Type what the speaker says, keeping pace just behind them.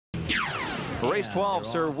For race 12,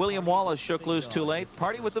 Sir William Wallace shook loose too late.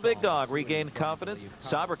 Party with the Big Dog regained confidence.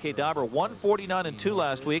 Sabra Kedavra 149-2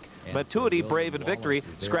 last week. Mattuity, Brave and Victory,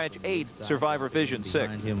 Scratch 8, Survivor Vision 6.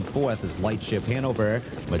 Behind him fourth is Lightship Hanover.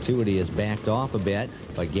 Mattuity has backed off a bit,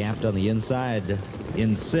 but gapped on the inside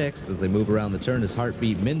in sixth as they move around the turn is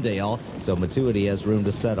Heartbeat Mindale, so Mattuity has room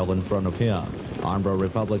to settle in front of him. Armbro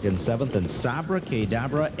Republic in seventh and Sabra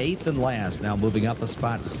Kedavra eighth and last, now moving up a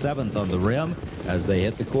spot to seventh on the rim as they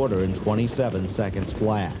hit the quarter in 27 seconds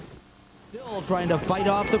flat. Still trying to fight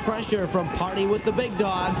off the pressure from Party with the Big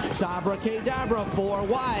Dog. Sabra Kedavra 4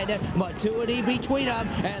 wide, Mattuity between them,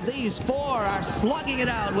 and these four are slugging it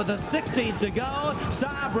out with a 16th to go.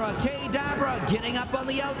 Sabra Kedavra getting up on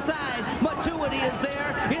the outside. Mattuity is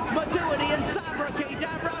there. It's Mattuity and Sabra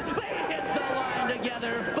Kedavra. They hit the line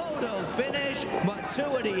together. Photo finish.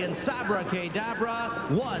 Mattuity and Sabra Kedavra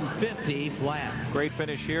 150 flat. Great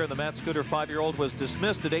finish here. The Matt Scooter 5-year-old was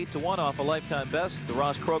dismissed at 8-1 off a lifetime best. The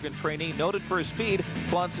Ross Krogan trainee, noted for his speed,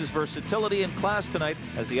 flaunts his versatility in class tonight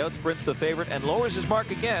as he outsprints the favorite and lowers his mark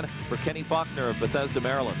again for Kenny Faulkner of Bethesda,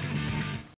 Maryland.